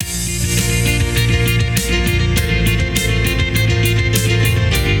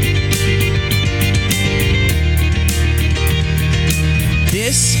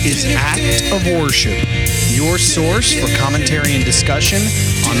of Worship, your source for commentary and discussion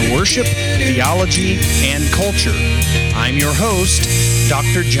on worship, theology, and culture. I'm your host,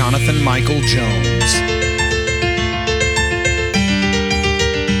 Dr. Jonathan Michael Jones.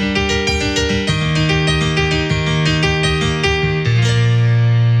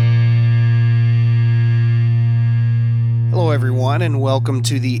 Hello, everyone, and welcome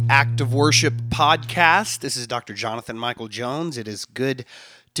to the Act of Worship podcast. This is Dr. Jonathan Michael Jones. It is good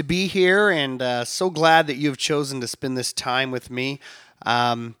to be here, and so glad that you've chosen to spend this time with me.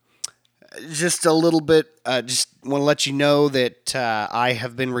 Just a little bit, just want to let you know that I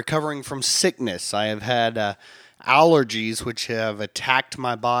have been recovering from sickness. I have had allergies which have attacked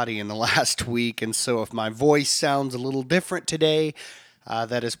my body in the last week, and so if my voice sounds a little different today,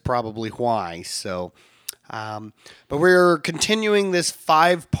 that is probably why. But we're continuing this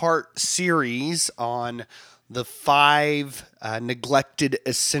 5-part series on the 5 neglected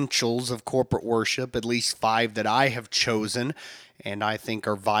essentials of corporate worship, at least 5 that I have chosen and I think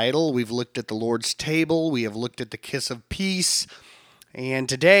are vital. We've looked at the Lord's table, we have looked at the kiss of peace, and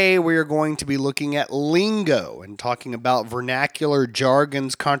today we are going to be looking at Lingo and talking about Vernacular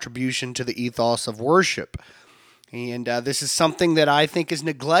Jargon's contribution to the ethos of worship. And this is something that I think is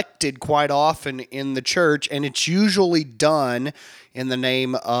neglected quite often in the church, and it's usually done in the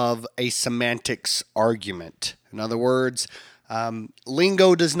name of a semantics argument. In other words,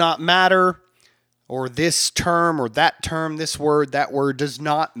 lingo does not matter, or this term or that term, this word, that word does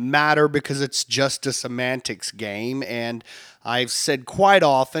not matter because it's just a semantics game. And I've said quite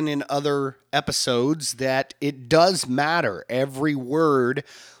often in other episodes that it does matter. Every word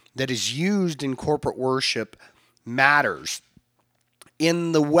that is used in corporate worship matters.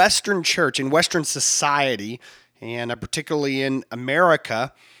 In the Western church, in Western society, and particularly in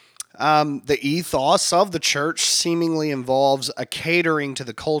America, the ethos of the church seemingly involves a catering to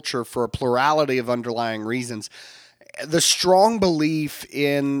the culture for a plurality of underlying reasons. The strong belief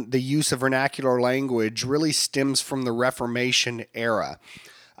in the use of vernacular language really stems from the Reformation era.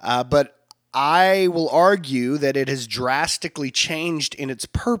 But I will argue that it has drastically changed in its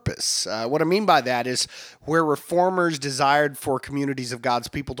purpose. What I mean by that is where reformers desired for communities of God's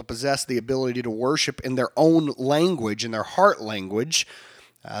people to possess the ability to worship in their own language, in their heart language.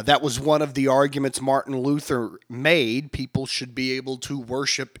 That was one of the arguments Martin Luther made. People should be able to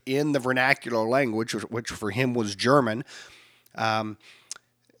worship in the vernacular language, which for him was German.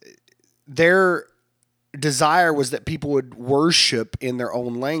 Their desire was that people would worship in their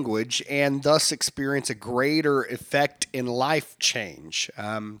own language and thus experience a greater effect in life change.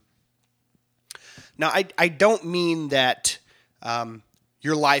 Now, I don't mean that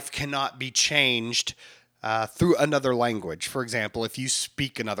your life cannot be changed through another language. For example, if you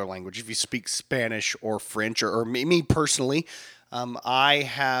speak another language, if you speak Spanish or French, or me personally, I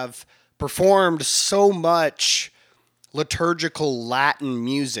have performed so much liturgical Latin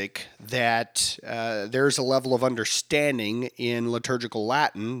music that there's a level of understanding in liturgical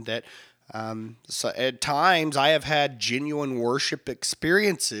Latin that so at times I have had genuine worship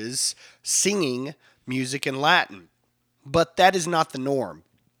experiences singing music in Latin, but that is not the norm.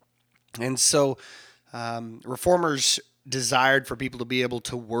 And so reformers desired for people to be able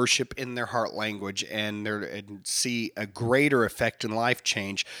to worship in their heart language and see a greater effect in life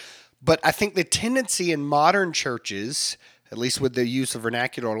change. But I think the tendency in modern churches, at least with the use of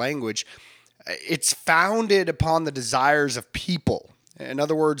vernacular language, it's founded upon the desires of people. In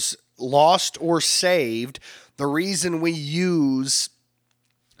other words, lost or saved, the reason we use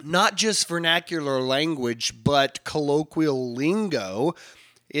not just vernacular language, but colloquial lingo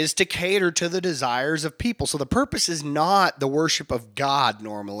is to cater to the desires of people. So the purpose is not the worship of God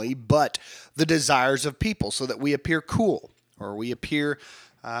normally, but the desires of people so that we appear cool or we appear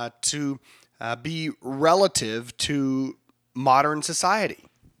to be relative to modern society.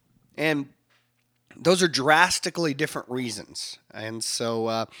 And those are drastically different reasons. And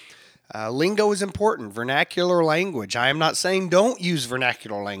so lingo is important, vernacular language. I am not saying don't use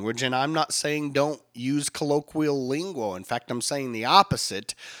vernacular language, and I'm not saying don't use colloquial lingo. In fact, I'm saying the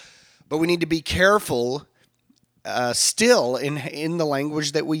opposite. But we need to be careful still in the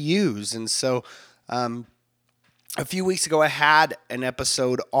language that we use. And so a few weeks ago, I had an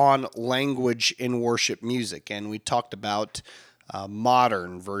episode on language in worship music, and we talked about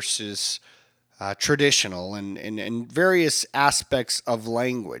modern versus traditional and various aspects of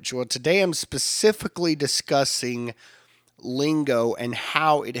language. Well, today I'm specifically discussing lingo and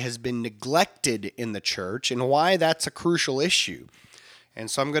how it has been neglected in the church and why that's a crucial issue.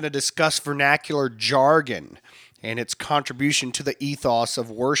 And so I'm going to discuss vernacular jargon and its contribution to the ethos of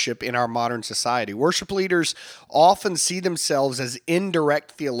worship in our modern society. Worship leaders often see themselves as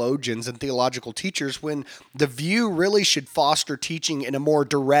indirect theologians and theological teachers when the view really should foster teaching in a more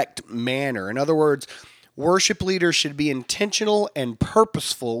direct manner. In other words, worship leaders should be intentional and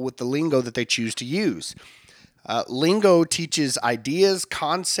purposeful with the lingo that they choose to use. Lingo teaches ideas,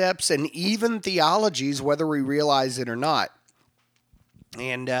 concepts, and even theologies, whether we realize it or not.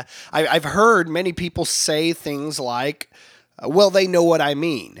 And I've heard many people say things like, well, they know what I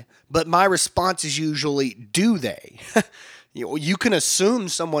mean. But my response is usually, do they? You can assume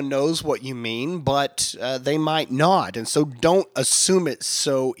someone knows what you mean, but they might not. And so don't assume it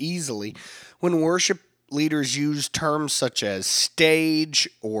so easily. When worship leaders use terms such as stage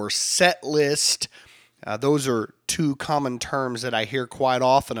or setlist, those are two common terms that I hear quite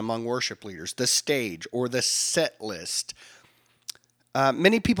often among worship leaders, the stage or the setlist.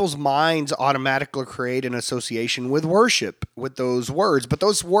 Many people's minds automatically create an association with worship with those words. But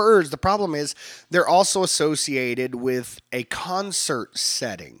those words, the problem is they're also associated with a concert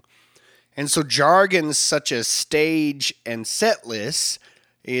setting. And so jargons such as stage and set lists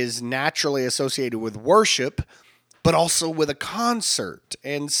is naturally associated with worship, but also with a concert.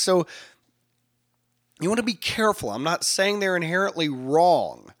 And so you want to be careful. I'm not saying they're inherently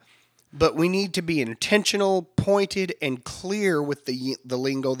wrong, but we need to be intentional, pointed, and clear with the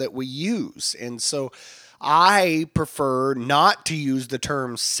lingo that we use. And so I prefer not to use the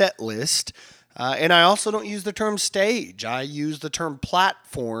term set list, and I also don't use the term stage. I use the term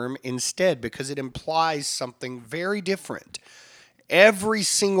platform instead because it implies something very different. Every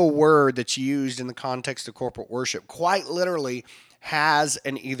single word that's used in the context of corporate worship quite literally has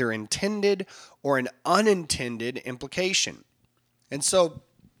an either intended or an unintended implication. And so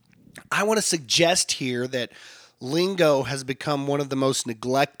I want to suggest here that lingo has become one of the most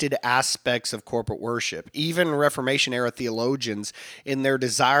neglected aspects of corporate worship. Even Reformation-era theologians, in their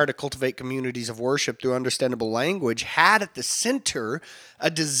desire to cultivate communities of worship through understandable language, had at the center a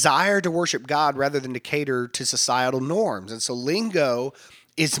desire to worship God rather than to cater to societal norms. And so lingo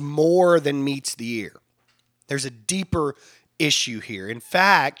is more than meets the ear. There's a deeper issue here. In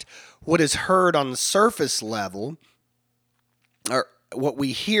fact, what is heard on the surface level, or what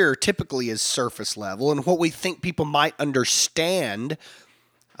we hear typically is surface level, and what we think people might understand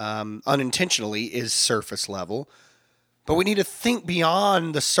unintentionally is surface level. But we need to think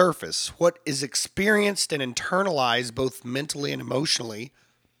beyond the surface. What is experienced and internalized both mentally and emotionally,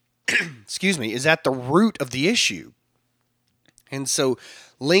 is at the root of the issue. And so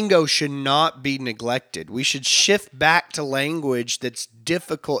lingo should not be neglected. We should shift back to language that's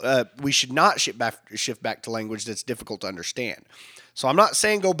difficult. We should not shift back to language that's difficult to understand. So I'm not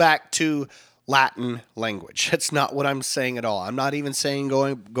saying go back to Latin language. That's not what I'm saying at all. I'm not even saying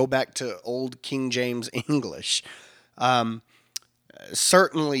go back to old King James English.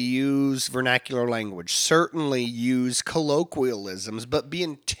 Certainly use vernacular language. Certainly use colloquialisms, but be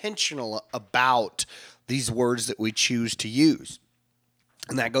intentional about these words that we choose to use.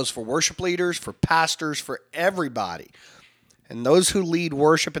 And that goes for worship leaders, for pastors, for everybody. And those who lead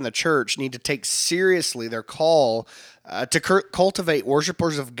worship in the church need to take seriously their call to cultivate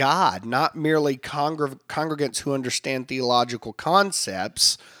worshipers of God, not merely congregants who understand theological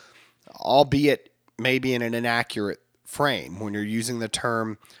concepts, albeit maybe in an inaccurate frame. When you're using the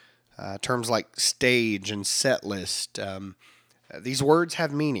terms like stage and set list, these words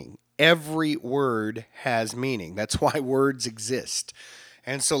have meaning. Every word has meaning. That's why words exist.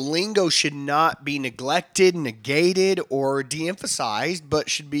 And so lingo should not be neglected, negated, or de-emphasized, but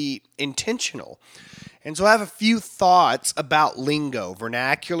should be intentional. And so I have a few thoughts about lingo,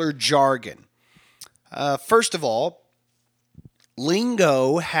 vernacular jargon. First of all,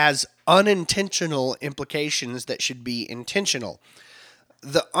 lingo has unintentional implications that should be intentional.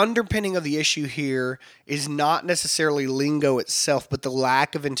 The underpinning of the issue here is not necessarily lingo itself, but the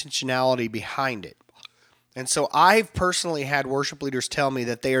lack of intentionality behind it. And so I've personally had worship leaders tell me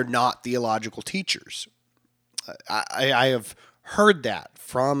that they are not theological teachers. I have heard that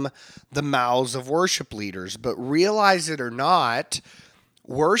from the mouths of worship leaders, but realize it or not,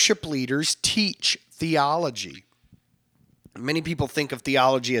 worship leaders teach theology. Many people think of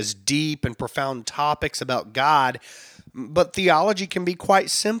theology as deep and profound topics about God, but theology can be quite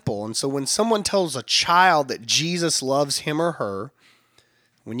simple. And so when someone tells a child that Jesus loves him or her,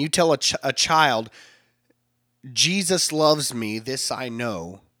 when you tell a child, Jesus loves me, this I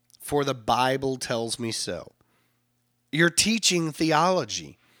know, for the Bible tells me so, you're teaching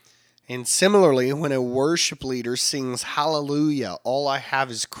theology. And similarly, when a worship leader sings hallelujah, all I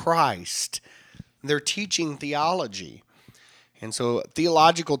have is Christ, they're teaching theology. And so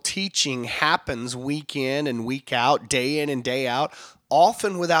theological teaching happens week in and week out, day in and day out,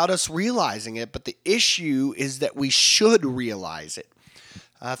 often without us realizing it. But the issue is that we should realize it.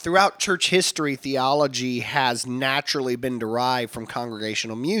 Throughout church history, theology has naturally been derived from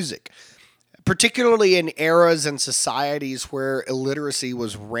congregational music, particularly in eras and societies where illiteracy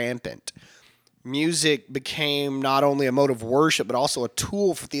was rampant. Music became not only a mode of worship, but also a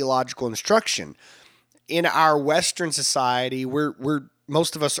tool for theological instruction. In our Western society, we're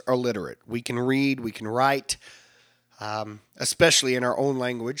most of us are literate. We can read, we can write, especially in our own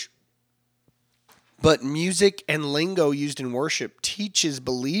language. But music and lingo used in worship teaches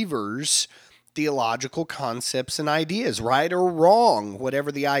believers theological concepts and ideas, right or wrong.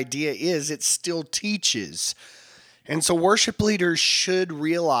 Whatever the idea is, it still teaches. And so worship leaders should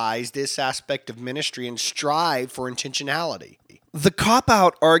realize this aspect of ministry and strive for intentionality. The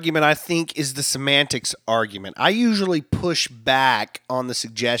cop-out argument, I think, is the semantics argument. I usually push back on the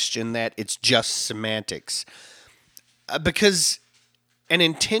suggestion that it's just semantics because an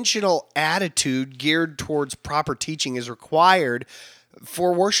intentional attitude geared towards proper teaching is required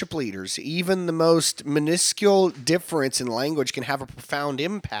for worship leaders. Even the most minuscule difference in language can have a profound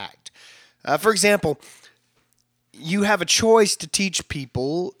impact. For example, you have a choice to teach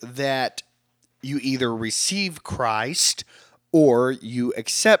people that you either receive Christ or you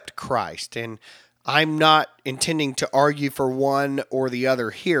accept Christ. And I'm not intending to argue for one or the other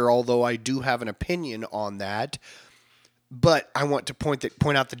here, although I do have an opinion on that. But I want to point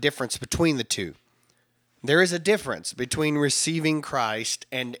out the difference between the two. There is a difference between receiving Christ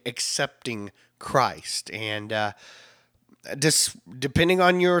and accepting Christ. And depending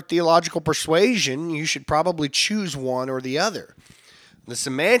on your theological persuasion, you should probably choose one or the other. The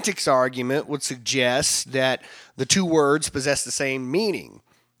semantics argument would suggest that the two words possess the same meaning,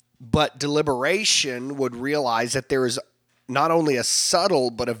 but deliberation would realize that there is not only a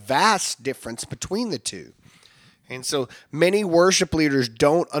subtle but a vast difference between the two. And so many worship leaders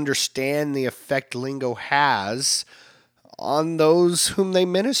don't understand the effect lingo has on those whom they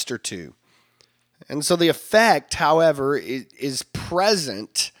minister to. And so the effect, however, is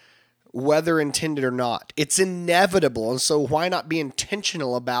present whether intended or not. It's inevitable, and so why not be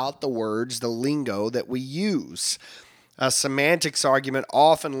intentional about the words, the lingo that we use? A semantics argument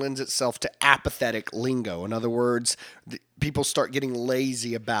often lends itself to apathetic lingo. In other words, people start getting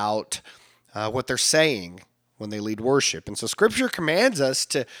lazy about what they're saying when they lead worship. And so Scripture commands us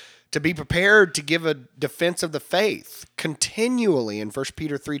to be prepared to give a defense of the faith continually in 1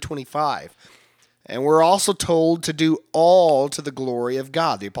 Peter 3:25. And we're also told to do all to the glory of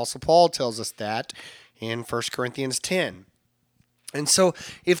God. The Apostle Paul tells us that in 1 Corinthians 10. And so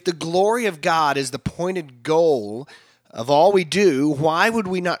if the glory of God is the pointed goal of all we do, why would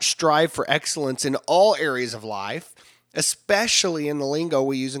we not strive for excellence in all areas of life, especially in the lingo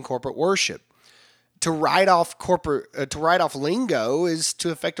we use in corporate worship? To write off lingo is to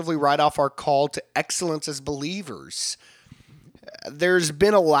effectively write off our call to excellence as believers. There's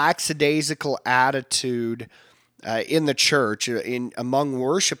been a lackadaisical attitude in the church, among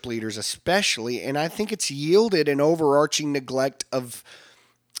worship leaders especially, and I think it's yielded an overarching neglect of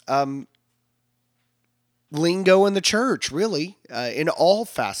lingo in the church, really, in all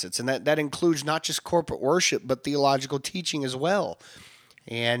facets, and that includes not just corporate worship, but theological teaching as well.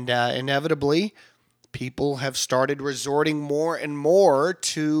 And inevitably, people have started resorting more and more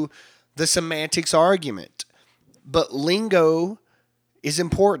to the semantics argument. But lingo is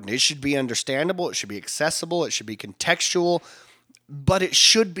important. It should be understandable. It should be accessible. It should be contextual. But it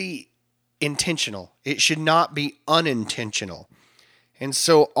should be intentional. It should not be unintentional. And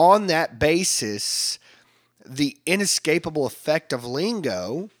so on that basis, the inescapable effect of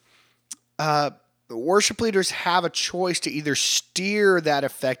lingo, worship leaders have a choice to either steer that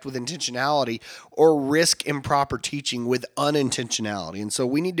effect with intentionality or risk improper teaching with unintentionality. And so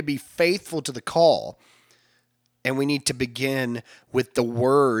we need to be faithful to the call. And we need to begin with the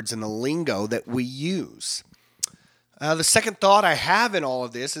words and the lingo that we use. The second thought I have in all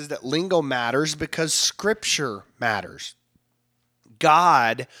of this is that lingo matters because Scripture matters.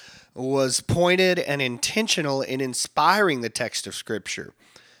 God was pointed and intentional in inspiring the text of Scripture.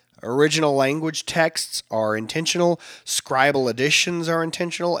 Original language texts are intentional, scribal editions are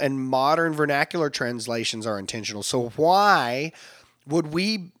intentional, and modern vernacular translations are intentional. So why would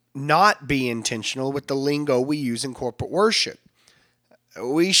we not be intentional with the lingo we use in corporate worship?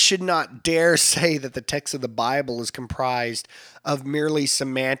 We should not dare say that the text of the Bible is comprised of merely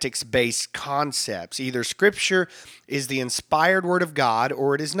semantics-based concepts. Either Scripture is the inspired Word of God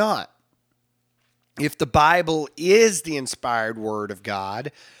or it is not. If the Bible is the inspired Word of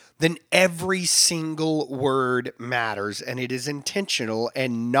God, then every single word matters, and it is intentional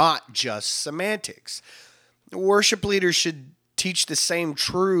and not just semantics. Worship leaders should teach the same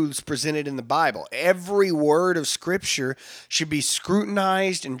truths presented in the Bible. Every word of Scripture should be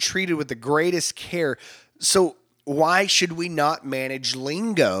scrutinized and treated with the greatest care. So why should we not manage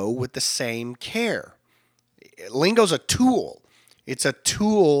lingo with the same care? Lingo's a tool. It's a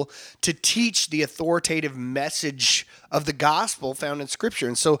tool to teach the authoritative message of the gospel found in Scripture.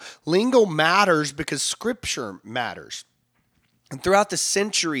 And so lingo matters because Scripture matters. And throughout the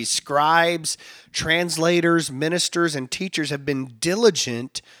centuries, scribes, translators, ministers, and teachers have been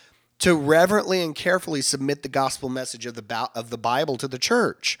diligent to reverently and carefully submit the gospel message of the Bible to the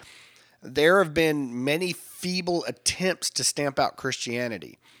church. There have been many feeble attempts to stamp out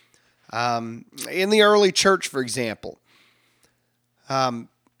Christianity. In the early church, for example,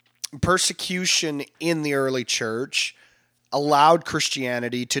 persecution in the early church allowed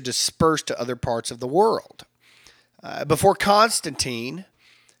Christianity to disperse to other parts of the world. Before Constantine,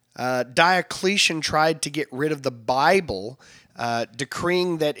 Diocletian tried to get rid of the Bible,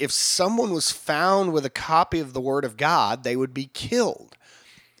 decreeing that if someone was found with a copy of the Word of God, they would be killed.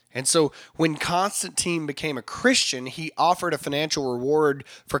 And so when Constantine became a Christian, he offered a financial reward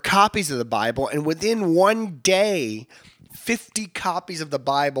for copies of the Bible, and within one day, 50 copies of the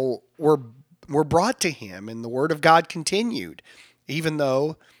Bible were brought to him, and the Word of God continued, even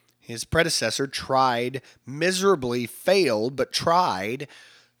though his predecessor tried, miserably failed, but tried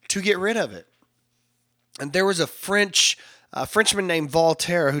to get rid of it. And there was a Frenchman named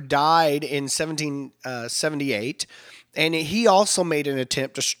Voltaire who died in 1778, and he also made an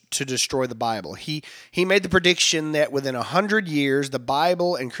attempt to destroy the Bible. He made the prediction that within 100 years, the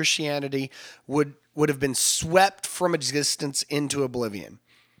Bible and Christianity would have been swept from existence into oblivion.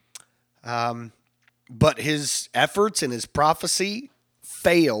 But his efforts and his prophecy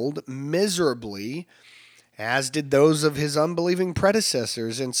failed miserably, as did those of his unbelieving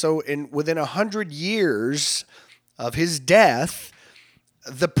predecessors. And so within 100 years of his death,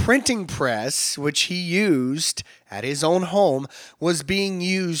 the printing press, which he used at his own home, was being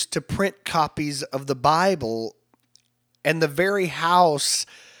used to print copies of the Bible, and the very house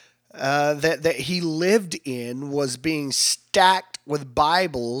that he lived in was being stacked with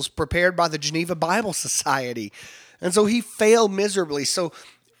Bibles prepared by the Geneva Bible Society. And so he failed miserably. So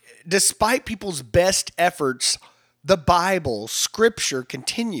despite people's best efforts, the Bible, Scripture,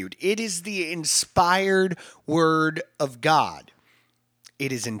 continued. It is the inspired Word of God.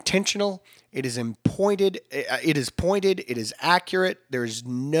 It is intentional. It is pointed. It is accurate. There is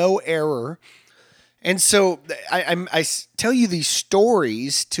no error. And so I tell you these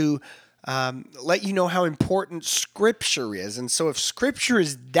stories to let you know how important Scripture is. And so if Scripture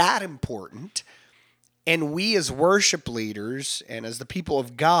is that important, and we as worship leaders and as the people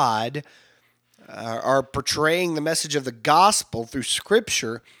of God are portraying the message of the gospel through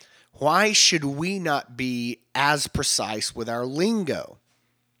Scripture, why should we not be as precise with our lingo?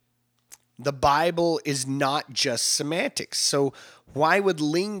 The Bible is not just semantics. So why would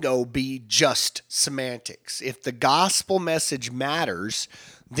lingo be just semantics? If the gospel message matters,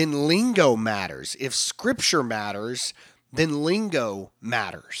 then lingo matters. If Scripture matters, then lingo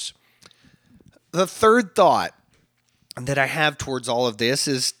matters. The third thought that I have towards all of this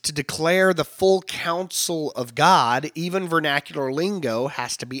is to declare the full counsel of God. Even vernacular lingo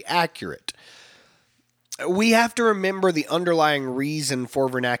has to be accurate. We have to remember the underlying reason for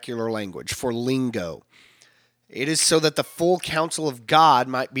vernacular language, for lingo. It is so that the full counsel of God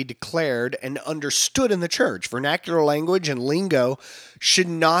might be declared and understood in the church. Vernacular language and lingo should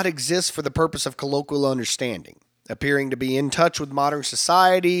not exist for the purpose of colloquial understanding, appearing to be in touch with modern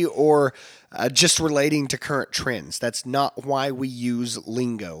society or just relating to current trends. That's not why we use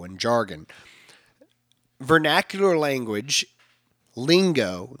lingo and jargon. Vernacular language,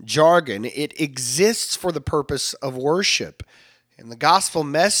 lingo, jargon, it exists for the purpose of worship. And the gospel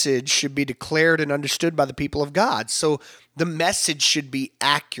message should be declared and understood by the people of God. So the message should be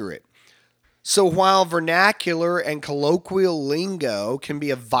accurate. So while vernacular and colloquial lingo can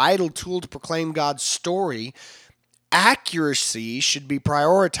be a vital tool to proclaim God's story, accuracy should be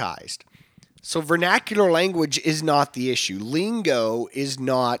prioritized. So vernacular language is not the issue. Lingo is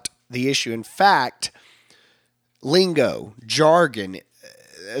not the issue. In fact, lingo, jargon,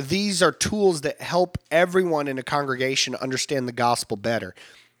 these are tools that help everyone in a congregation understand the gospel better.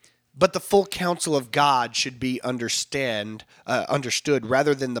 But the full counsel of God should be understood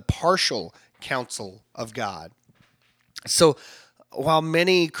rather than the partial counsel of God. So while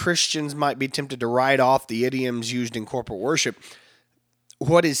many Christians might be tempted to write off the idioms used in corporate worship,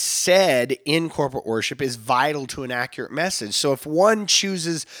 what is said in corporate worship is vital to an accurate message. So if one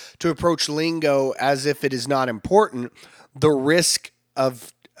chooses to approach lingo as if it is not important, the risk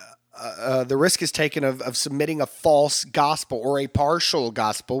is taken of submitting a false gospel or a partial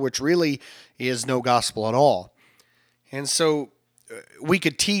gospel, which really is no gospel at all. And so we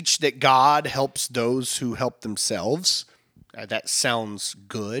could teach that God helps those who help themselves. That sounds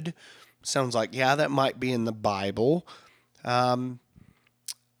good. Sounds like, yeah, that might be in the Bible.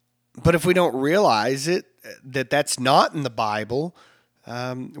 But if we don't realize that that's not in the Bible,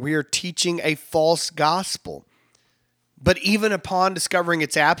 we are teaching a false gospel. But even upon discovering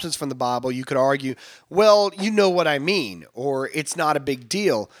its absence from the Bible, you could argue, well, you know what I mean, or it's not a big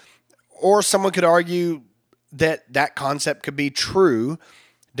deal. Or someone could argue that concept could be true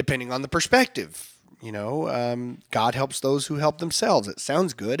depending on the perspective. God helps those who help themselves. It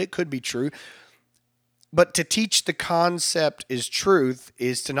sounds good. It could be true. But to teach the concept is truth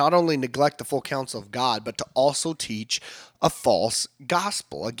is to not only neglect the full counsel of God, but to also teach a false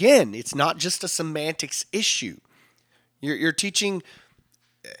gospel. Again, it's not just a semantics issue. You're teaching,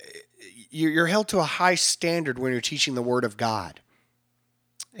 you're held to a high standard when you're teaching the Word of God.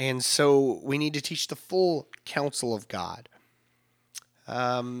 And so we need to teach the full counsel of God.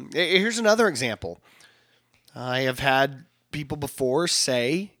 Here's another example. I have had people before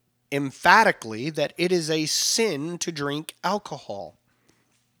say emphatically that it is a sin to drink alcohol.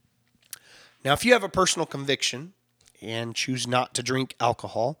 Now, if you have a personal conviction and choose not to drink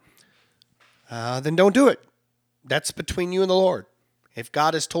alcohol, then don't do it. That's between you and the Lord. If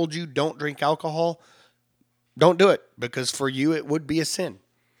God has told you don't drink alcohol, don't do it, because for you it would be a sin.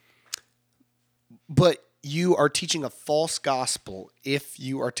 But you are teaching a false gospel if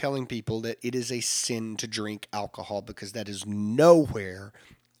you are telling people that it is a sin to drink alcohol, because that is nowhere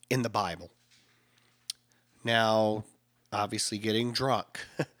in the Bible. Now, obviously getting drunk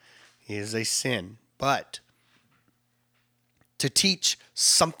is a sin, but to teach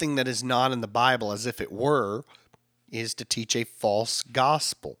something that is not in the Bible as if it were is to teach a false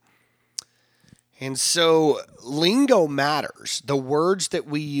gospel. And so lingo matters. The words that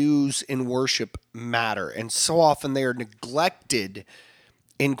we use in worship matter. And so often they are neglected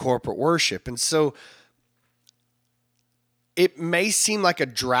in corporate worship. And so it may seem like a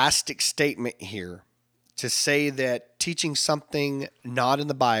drastic statement here to say that teaching something not in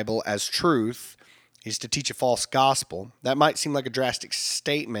the Bible as truth is to teach a false gospel. That might seem like a drastic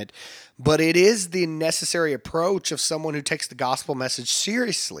statement, but it is the necessary approach of someone who takes the gospel message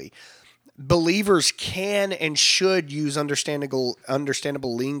seriously. Believers can and should use understandable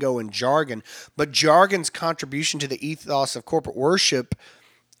lingo and jargon, but jargon's contribution to the ethos of corporate worship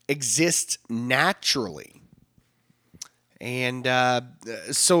exists naturally. And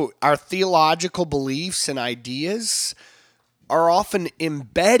so our theological beliefs and ideas are often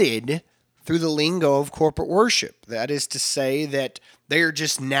embedded through the lingo of corporate worship. That is to say that they are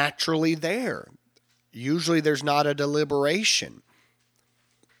just naturally there. Usually there's not a deliberation.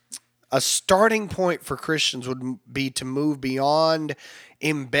 A starting point for Christians would be to move beyond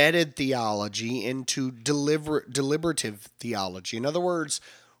embedded theology into deliberative theology. In other words,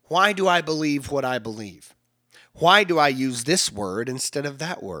 why do I believe what I believe? Why do I use this word instead of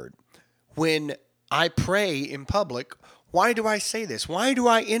that word? When I pray in public, why do I say this? Why do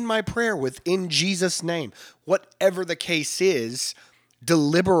I end my prayer with "in Jesus' name"? Whatever the case is,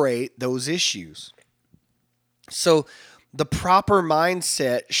 deliberate those issues. So the proper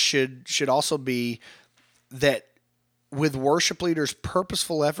mindset should also be that with worship leaders'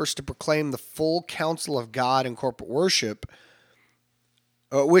 purposeful efforts to proclaim the full counsel of God in corporate worship,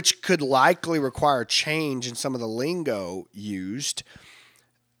 which could likely require change in some of the lingo used,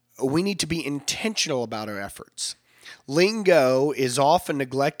 we need to be intentional about our efforts. Lingo is often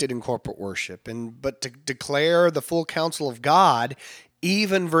neglected in corporate worship, but to declare the full counsel of God,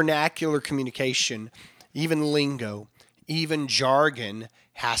 even vernacular communication, even lingo, even jargon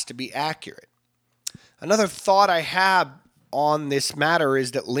has to be accurate. Another thought I have on this matter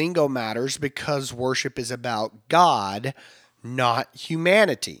is that lingo matters because worship is about God, not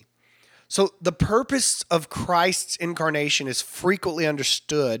humanity. So the purpose of Christ's incarnation is frequently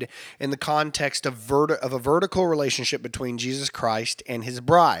understood in the context of a vertical relationship between Jesus Christ and his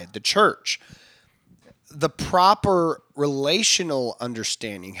bride, the church. The proper relational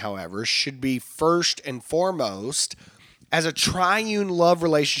understanding, however, should be first and foremost as a triune love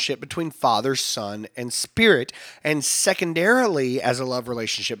relationship between Father, Son, and Spirit, and secondarily as a love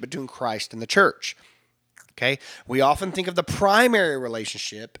relationship between Christ and the church. Okay? We often think of the primary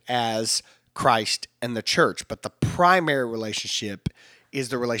relationship as Christ and the church, but the primary relationship is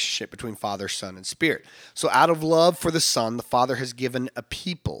the relationship between Father, Son, and Spirit. So out of love for the Son, the Father has given a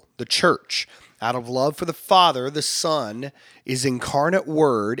people, the church. Out of love for the Father, the Son is incarnate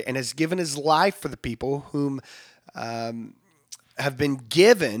Word and has given his life for the people whom have been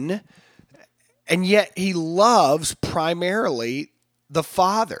given, and yet he loves primarily the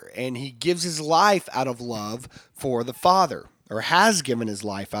Father, and he gives his life out of love for the Father, or has given his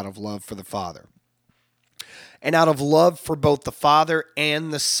life out of love for the Father. And out of love for both the Father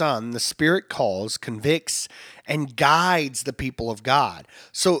and the Son, the Spirit calls, convicts, and guides the people of God.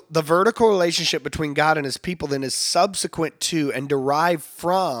 So the vertical relationship between God and his people then is subsequent to and derived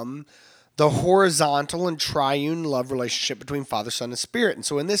from the horizontal and triune love relationship between Father, Son, and Spirit. And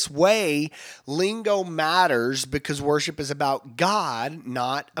so in this way, lingo matters because worship is about God,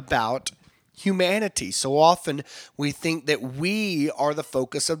 not about humanity. So often we think that we are the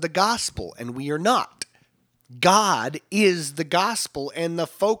focus of the gospel, and we are not. God is the gospel and the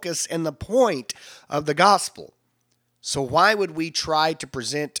focus and the point of the gospel. So why would we try to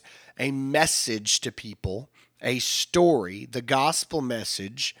present a message to people, a story, the gospel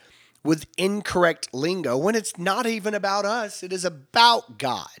message, with incorrect lingo when it's not even about us? It is about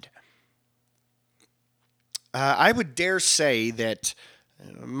God. I would dare say that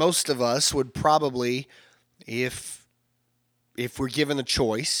most of us would probably, if we're given the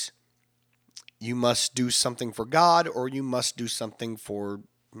choice, you must do something for God or you must do something for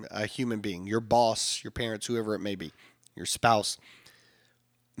a human being, your boss, your parents, whoever it may be, your spouse.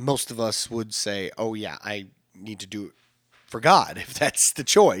 Most of us would say, oh yeah, I need to do it for God, if that's the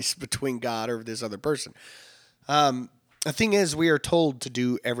choice between God or this other person. The thing is, we are told to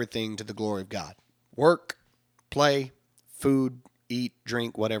do everything to the glory of God. Work, play, food, eat,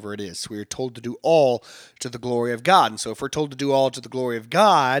 drink, whatever it is. We are told to do all to the glory of God. And so if we're told to do all to the glory of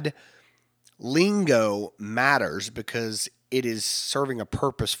God, lingo matters because it is serving a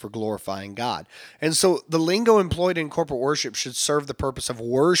purpose for glorifying God. And so the lingo employed in corporate worship should serve the purpose of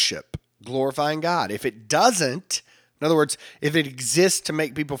worship, glorifying God. If it doesn't, in other words, if it exists to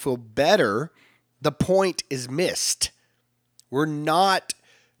make people feel better, the point is missed. We're not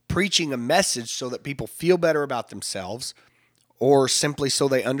preaching a message so that people feel better about themselves or simply so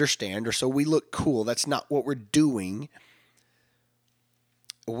they understand or so we look cool. That's not what we're doing.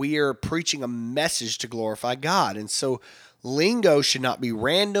 We are preaching a message to glorify God. And so lingo should not be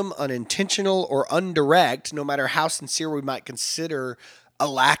random, unintentional, or indirect, no matter how sincere we might consider a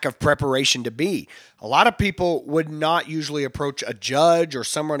lack of preparation to be. A lot of people would not usually approach a judge or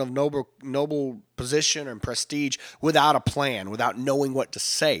someone of noble position and prestige without a plan, without knowing what to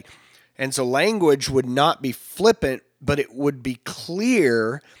say. And so language would not be flippant, but it would be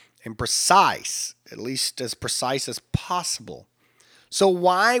clear and precise, at least as precise as possible. So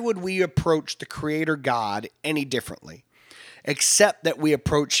why would we approach the Creator God any differently, except that we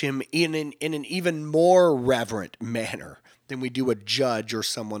approach him in an even more reverent manner than we do a judge or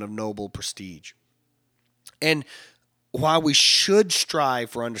someone of noble prestige? And while we should strive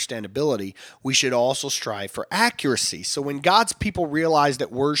for understandability, we should also strive for accuracy. So when God's people realize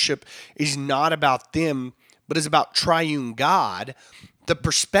that worship is not about them, but is about triune God, the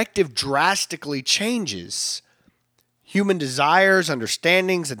perspective drastically changes. Human desires,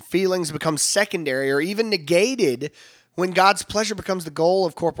 understandings, and feelings become secondary or even negated when God's pleasure becomes the goal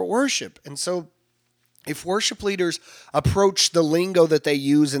of corporate worship. And so if worship leaders approach the lingo that they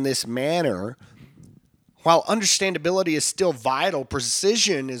use in this manner, while understandability is still vital,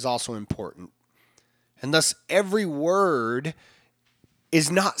 precision is also important. And thus every word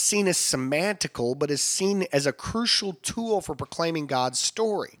is not seen as semantical, but is seen as a crucial tool for proclaiming God's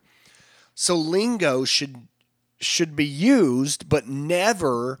story. So lingo should be used, but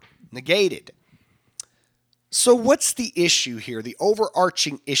never negated. So what's the issue here? The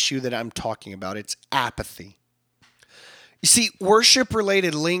overarching issue that I'm talking about, it's apathy. You see,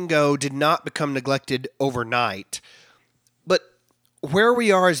 worship-related lingo did not become neglected overnight, but where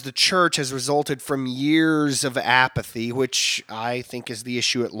we are as the church has resulted from years of apathy, which I think is the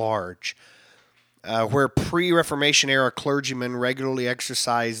issue at large. Where pre-Reformation era clergymen regularly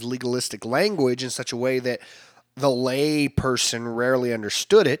exercised legalistic language in such a way that the lay person rarely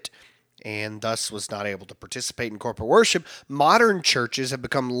understood it and thus was not able to participate in corporate worship, modern churches have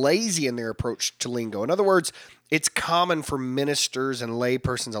become lazy in their approach to lingo. In other words, it's common for ministers and lay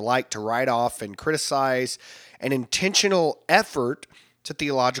persons alike to write off and criticize an intentional effort to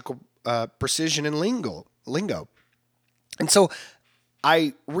theological precision in lingo. And so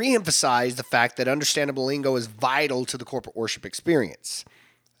I reemphasize the fact that understandable lingo is vital to the corporate worship experience.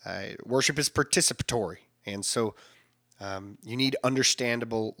 Worship is participatory, and so you need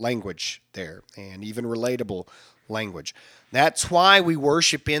understandable language there, and even relatable language. That's why we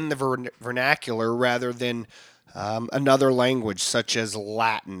worship in the vernacular rather than another language such as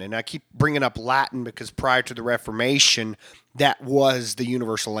Latin. And I keep bringing up Latin because prior to the Reformation, that was the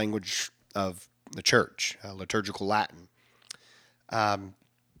universal language of the church, liturgical Latin.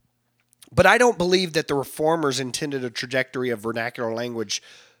 But I don't believe that the Reformers intended a trajectory of vernacular language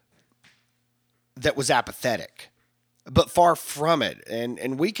that was apathetic, but far from it.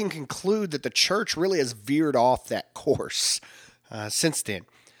 And we can conclude that the church really has veered off that course since then.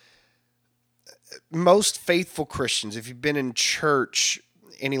 Most faithful Christians, if you've been in church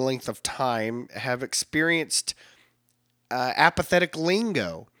any length of time, have experienced apathetic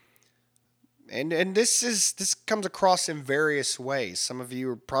lingo. And this comes across in various ways. Some of you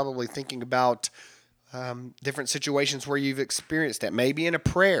are probably thinking about different situations where you've experienced that. Maybe in a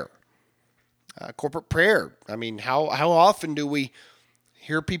prayer, corporate prayer. I mean, how often do we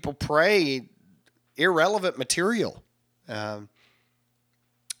hear people pray irrelevant material?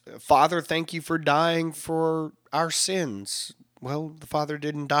 Father, thank you for dying for our sins. Well, the Father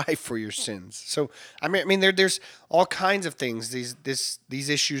didn't die for your sins. So, I mean, there's all kinds of things. These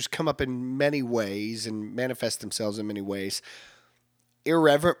issues come up in many ways and manifest themselves in many ways.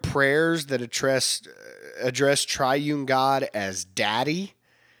 Irreverent prayers that address triune God as Daddy,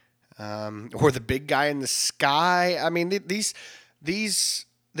 or the big guy in the sky. I mean, this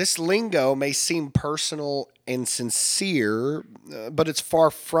lingo may seem personal and sincere, but it's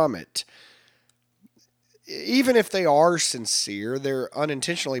far from it. Even if they are sincere, they're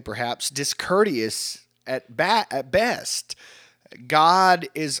unintentionally perhaps discourteous at best. God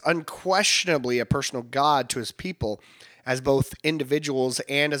is unquestionably a personal God to his people as both individuals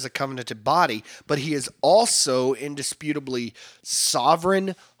and as a covenanted body, but he is also indisputably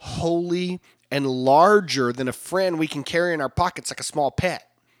sovereign, holy, and larger than a friend we can carry in our pockets like a small pet.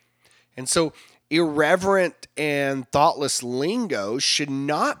 And so irreverent and thoughtless lingo should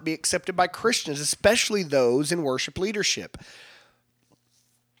not be accepted by Christians, especially those in worship leadership.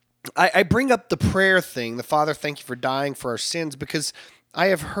 I bring up the prayer thing, the Father, thank you for dying for our sins, because I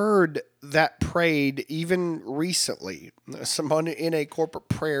have heard that prayed even recently. Someone in a corporate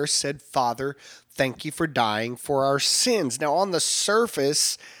prayer said, Father, thank you for dying for our sins. Now, on the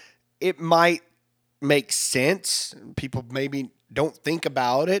surface, it might make sense. People maybe don't think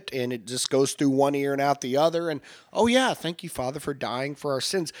about it, and it just goes through one ear and out the other. And, oh yeah, thank you, Father, for dying for our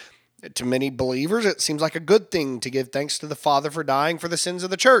sins. To many believers, it seems like a good thing to give thanks to the Father for dying for the sins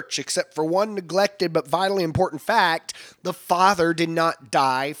of the church, except for one neglected but vitally important fact: the Father did not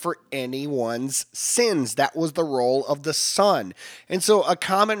die for anyone's sins. That was the role of the Son. And so a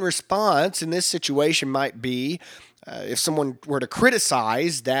common response in this situation might be, if someone were to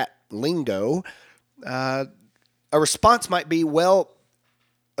criticize that lingo, a response might be, well,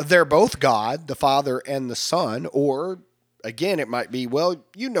 they're both God, the Father and the Son. Or, again, it might be, well,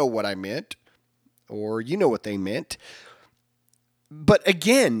 you know what I meant, or you know what they meant. But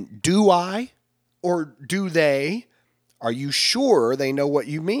again, do I or do they? Are you sure they know what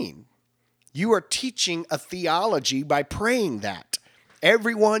you mean? You are teaching a theology by praying that.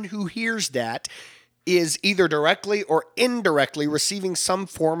 Everyone who hears that is either directly or indirectly receiving some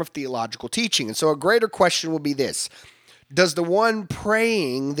form of theological teaching. And so a greater question will be this: does the one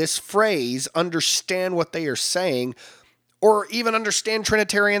praying this phrase understand what they are saying, or even understand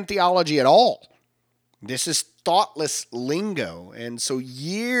Trinitarian theology at all? This is thoughtless lingo. And so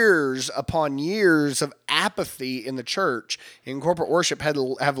years upon years of apathy in the church, in corporate worship,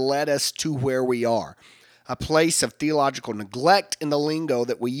 have led us to where we are. A place of theological neglect in the lingo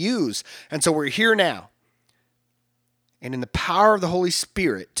that we use. And so we're here now. And in the power of the Holy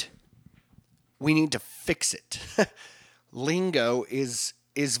Spirit, we need to fix it. Lingo is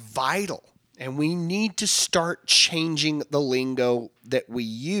vital. And we need to start changing the lingo that we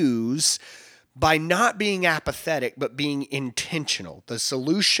use by not being apathetic, but being intentional. The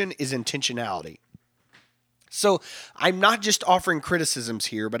solution is intentionality. So I'm not just offering criticisms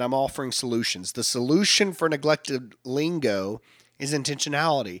here, but I'm offering solutions. The solution for neglected lingo is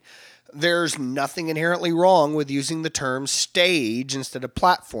intentionality. There's nothing inherently wrong with using the term stage instead of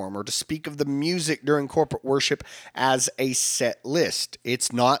platform, or to speak of the music during corporate worship as a set list.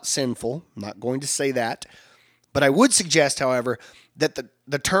 It's not sinful. I'm not going to say that. But I would suggest, however, that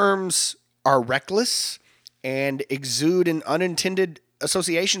the terms are reckless and exude an unintended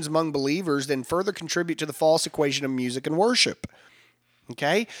associations among believers, then further contribute to the false equation of music and worship.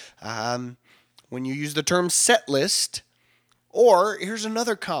 Okay? When you use the term set list, or here's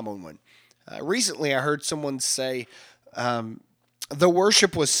another common one. Recently, I heard someone say, the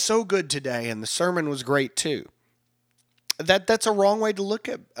worship was so good today and the sermon was great too. That's a wrong way to look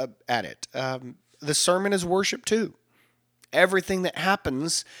at it. the sermon is worship too. Everything that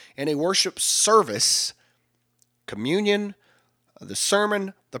happens in a worship service, communion, the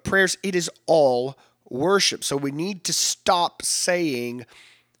sermon, the prayers, it is all worship. So we need to stop saying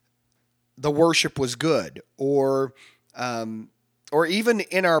the worship was good, or even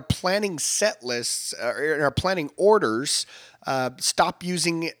in our planning set lists, or in our planning orders, stop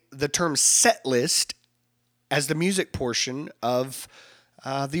using the term set list as the music portion of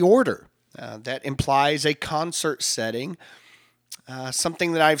the order. That implies a concert setting.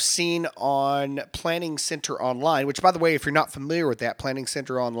 Something that I've seen on Planning Center Online, which, by the way, if you're not familiar with that, Planning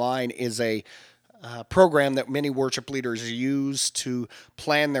Center Online is a program that many worship leaders use to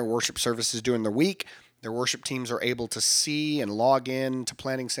plan their worship services during the week. Their worship teams are able to see and log in to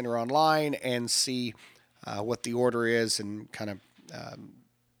Planning Center Online and see what the order is and kind of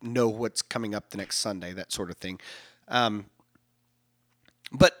know what's coming up the next Sunday, that sort of thing.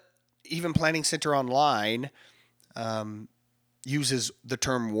 But even Planning Center Online uses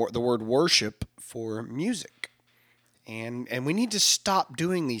the word worship for music, and we need to stop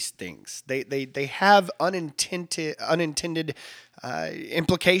doing these things. They have unintended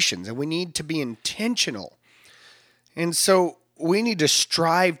implications, and we need to be intentional. And so we need to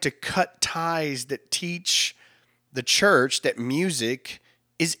strive to cut ties that teach the church that music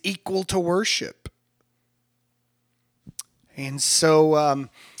is equal to worship. And so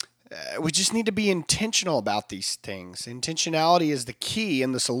we just need to be intentional about these things. Intentionality is the key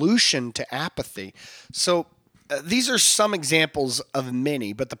and the solution to apathy. So these are some examples of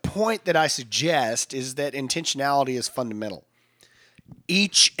many, but the point that I suggest is that intentionality is fundamental.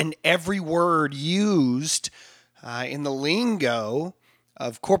 Each and every word used in the lingo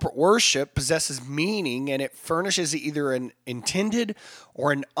of corporate worship possesses meaning, and it furnishes either an intended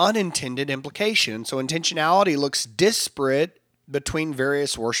or an unintended implication. So intentionality looks disparate between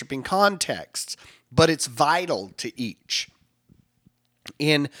various worshiping contexts, but it's vital to each.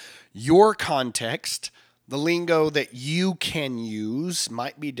 In your context, the lingo that you can use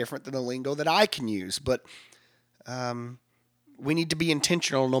might be different than the lingo that I can use, but we need to be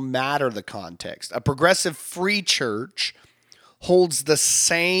intentional no matter the context. A progressive free church holds the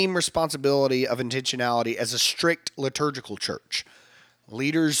same responsibility of intentionality as a strict liturgical church.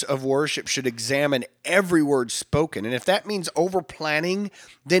 Leaders of worship should examine every word spoken. And if that means over-planning,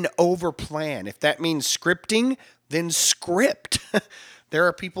 then over-plan. If that means scripting, then script. There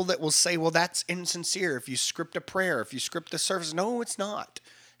are people that will say, well, that's insincere if you script a prayer, if you script a service. No, it's not.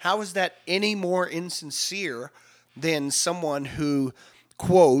 How is that any more insincere than someone who,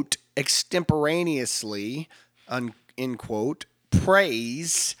 quote, extemporaneously, end quote,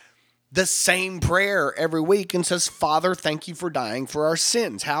 prays the same prayer every week and says, Father, thank you for dying for our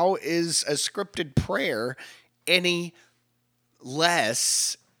sins? How is a scripted prayer any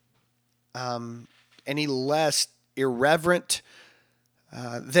less irreverent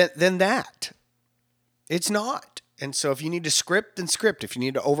than that? It's not. And so if you need to script, then script. If you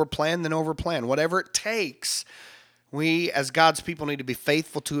need to overplan, then overplan. Whatever it takes, we as God's people need to be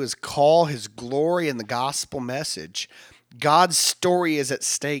faithful to His call, His glory, and the gospel message. God's story is at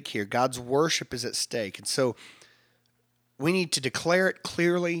stake here. God's worship is at stake. And so we need to declare it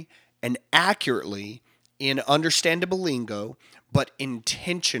clearly and accurately in understandable lingo, but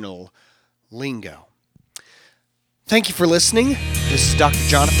intentional lingo. Thank you for listening. This is Dr.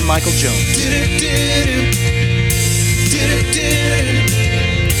 Jonathan Michael Jones.